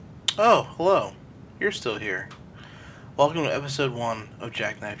Oh, hello. You're still here. Welcome to episode 1 of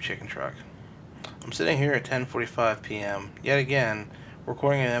Jackknife Chicken Truck. I'm sitting here at 10:45 p.m. yet again,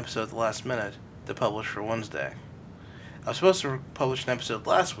 recording an episode at the last minute to publish for Wednesday. I was supposed to publish an episode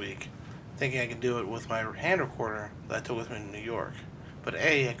last week, thinking I could do it with my hand recorder that I took with me to New York. But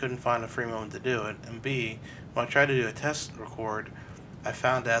A, I couldn't find a free moment to do it, and B, when I tried to do a test record, I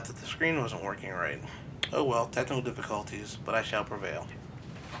found out that the screen wasn't working right. Oh well, technical difficulties, but I shall prevail.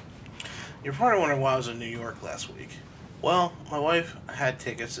 You're probably wondering why I was in New York last week. Well, my wife had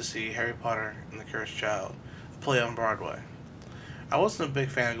tickets to see Harry Potter and the Cursed Child, a play on Broadway. I wasn't a big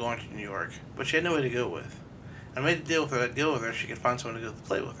fan of going to New York, but she had no way to go with. I made a deal with her that deal with her she could find someone to go to the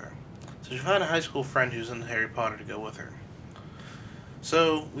play with her. So she found a high school friend who's into Harry Potter to go with her.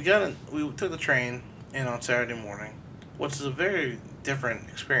 So we took the train in on Saturday morning, which is a very different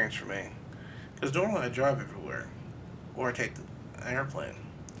experience for me, because normally I drive everywhere, or I take an airplane.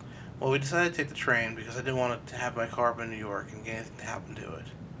 Well, we decided to take the train because I didn't want to have my car up in New York and get anything to happen to it.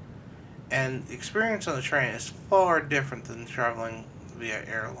 And the experience on the train is far different than traveling via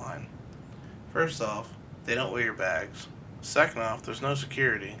airline. First off, they don't weigh your bags. Second off, there's no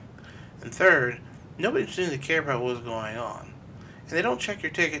security. And third, nobody seems to care about what's going on. And they don't check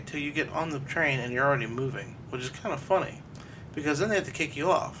your ticket till you get on the train and you're already moving, which is kind of funny, because then they have to kick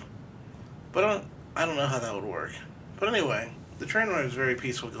you off. But I don't know how that would work. But anyway, the train ride was very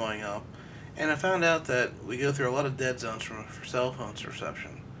peaceful going up, and I found out that we go through a lot of dead zones for cell phones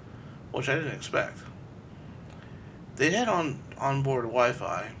reception, which I didn't expect. They had onboard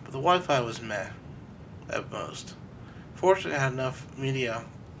Wi-Fi, but the Wi-Fi was meh, at most. Fortunately, I had enough media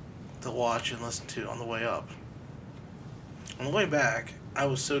to watch and listen to on the way up. On the way back, I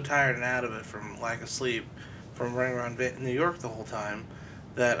was so tired and out of it from lack of sleep from running around New York the whole time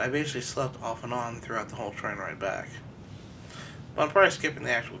that I basically slept off and on throughout the whole train ride back. But I'm probably skipping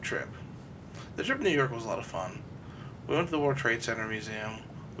the actual trip. The trip to New York was a lot of fun. We went to the World Trade Center Museum.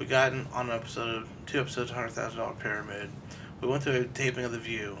 We got on two episodes of $100,000 Pyramid. We went to a taping of The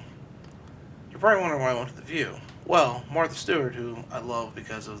View. You're probably wondering why I went to The View. Well, Martha Stewart, who I love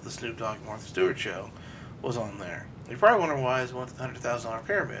because of the Snoop Dogg and Martha Stewart show, was on there. You're probably wondering why I went to the $100,000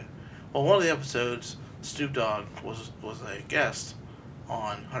 Pyramid. Well, one of the episodes, Snoop Dogg was a guest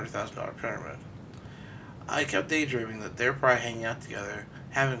on $100,000 Pyramid. I kept daydreaming that they were probably hanging out together,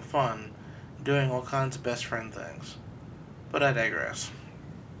 having fun, doing all kinds of best friend things. But I digress.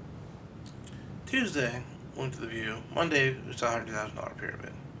 Tuesday, went to The View. Monday, we saw $100,000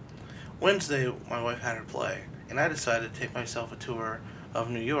 Pyramid. Wednesday, my wife had her play, and I decided to take myself a tour of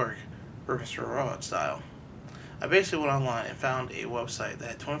New York, Mr. Robot style. I basically went online and found a website that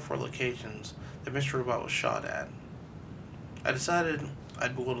had 24 locations that Mr. Robot was shot at. I decided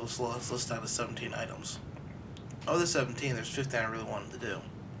I'd boil this list down to 17 items. Of the 17, there's 15 I really wanted to do.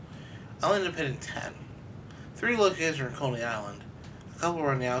 I only ended up hitting 10. 3 locations were in Coney Island, a couple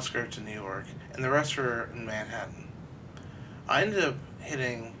were on the outskirts of New York, and the rest were in Manhattan. I ended up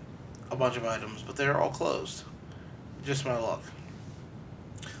hitting a bunch of items, but they were all closed. Just my luck.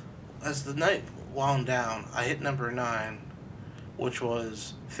 As the night wound down, I hit number 9, which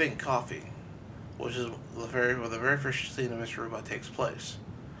was Think Coffee, which is where the very first scene of Mr. Robot takes place.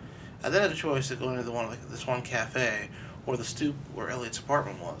 I then had a choice of going to this one cafe or the stoop where Elliot's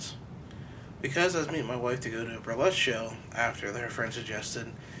apartment was. Because I was meeting my wife to go to a burlesque show after her friend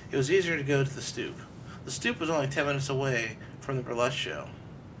suggested, it was easier to go to the stoop. The stoop was only 10 minutes away from the burlesque show.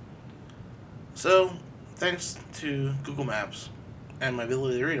 So, thanks to Google Maps and my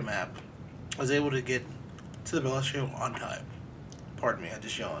ability to read a map, I was able to get to the burlesque show on time. Pardon me, I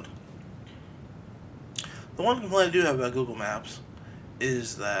just yawned. The one complaint I do have about Google Maps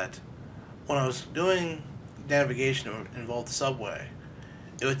is that when I was doing navigation that involved the subway,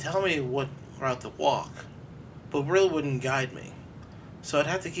 it would tell me what route to walk, but really wouldn't guide me. So I'd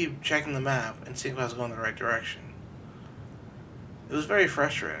have to keep checking the map and seeing if I was going the right direction. It was very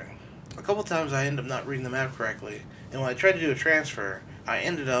frustrating. A couple times I ended up not reading the map correctly, and when I tried to do a transfer, I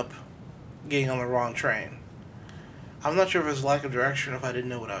ended up getting on the wrong train. I'm not sure if it was lack of direction or if I didn't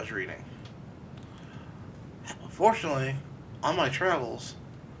know what I was reading. Fortunately, on my travels,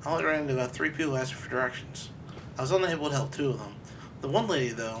 I only ran into about 3 people asking for directions. I was only able to help 2 of them. The one lady,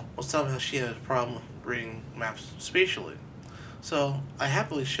 though, was telling me that she had a problem reading maps spatially. So, I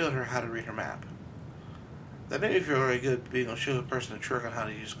happily showed her how to read her map. That made me feel very good being able to show a person a trick on how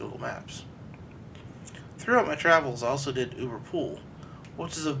to use Google Maps. Throughout my travels, I also did Uber Pool,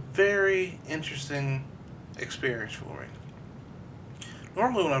 which is a very interesting experience for me.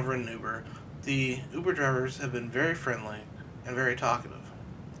 Normally when I've ridden Uber, the Uber drivers have been very friendly and very talkative.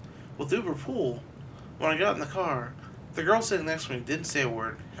 With Uber Pool, when I got in the car, The girl sitting next to me didn't say a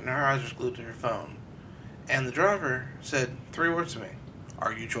word, and her eyes were glued to her phone. And the driver said 3 words to me.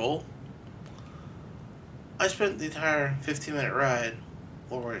 "Are you Joel?" I spent the entire 15-minute ride,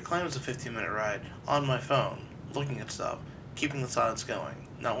 or what it claims a 15-minute ride, on my phone, looking at stuff, keeping the silence going,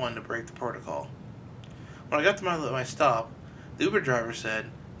 not wanting to break the protocol. When I got to my stop, the Uber driver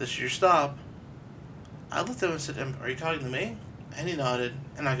said, "This is your stop." I looked at him and said, "Are you talking to me?" And he nodded,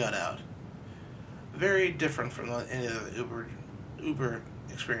 and I got out. Very different from any other Uber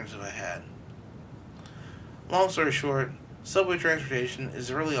experience that I had. Long story short, subway transportation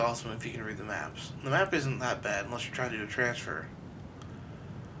is really awesome if you can read the maps. The map isn't that bad unless you're trying to do a transfer.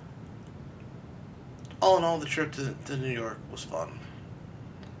 All in all, the trip to New York was fun.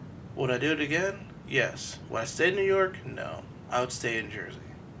 Would I do it again? Yes. Would I stay in New York? No. I would stay in Jersey.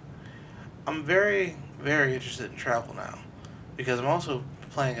 I'm very, very interested in travel now, because I'm also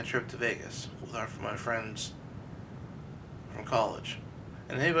planning a trip to Vegas with my friends from college.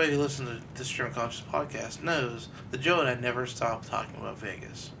 And anybody who listens to this Stream Conscious podcast knows that Joe and I never stop talking about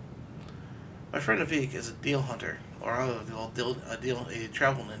Vegas. My friend Avik is a deal hunter, or a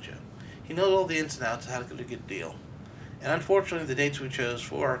travel ninja. He knows all the ins and outs of how to get a good deal. And unfortunately, the dates we chose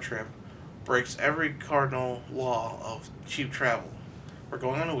for our trip breaks every cardinal law of cheap travel. We're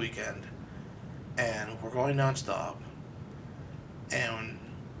going on a weekend, and we're going nonstop, and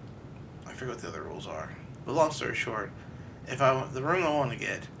I forget what the other rules are. But long story short, the room I want to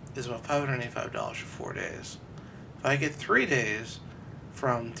get is about $585 for 4 days. If I get 3 days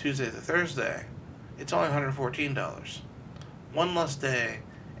from Tuesday to Thursday, it's only $114. One less day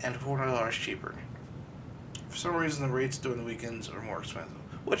and $400 cheaper. For some reason, the rates during the weekends are more expensive,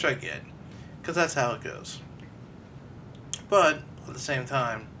 which I get, because that's how it goes. But at the same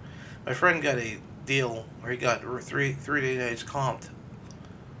time, my friend got a deal where he got 3 days comped,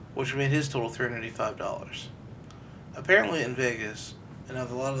 which made his total $385. Apparently in Vegas, and at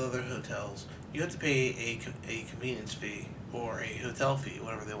a lot of other hotels, you have to pay a convenience fee, or a hotel fee,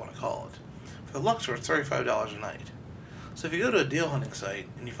 whatever they want to call it. For the Luxor, it's $35 a night. So if you go to a deal hunting site,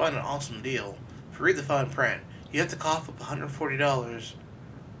 and you find an awesome deal, if you read the fine print, you have to cough up $140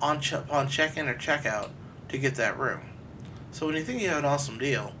 on check-in or check-out to get that room. So when you think you have an awesome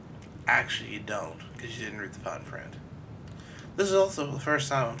deal, actually you don't, because you didn't read the fine print. This is also the first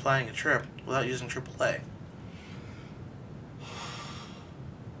time I'm planning a trip without using AAA.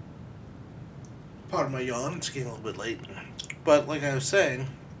 Pardon my yawn, it's getting a little bit late. But like I was saying,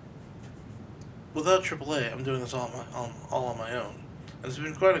 without AAA, I'm doing this all on my own. And it's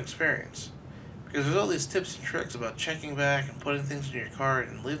been quite an experience. Because there's all these tips and tricks about checking back and putting things in your card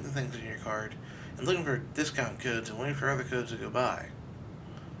and leaving things in your card and looking for discount codes and waiting for other codes to go by.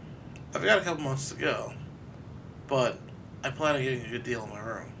 I've got a couple months to go, but I plan on getting a good deal in my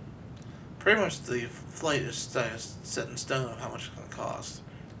room. Pretty much the flight is set in stone of how much it's going to cost.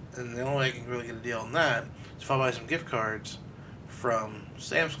 And the only way I can really get a deal on that is if I buy some gift cards from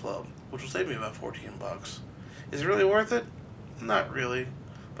Sam's Club, which will save me about $14. Is it really worth it? Not really.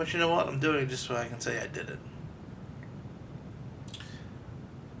 But you know what? I'm doing it just so I can say I did it.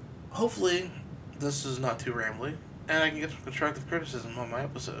 Hopefully, this is not too rambly, and I can get some constructive criticism on my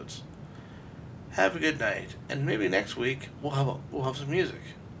episodes. Have a good night, and maybe next week we'll have some music.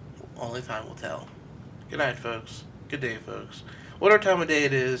 Only time will tell. Good night, folks. Good day, folks. Whatever time of day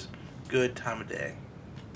it is, good time of day.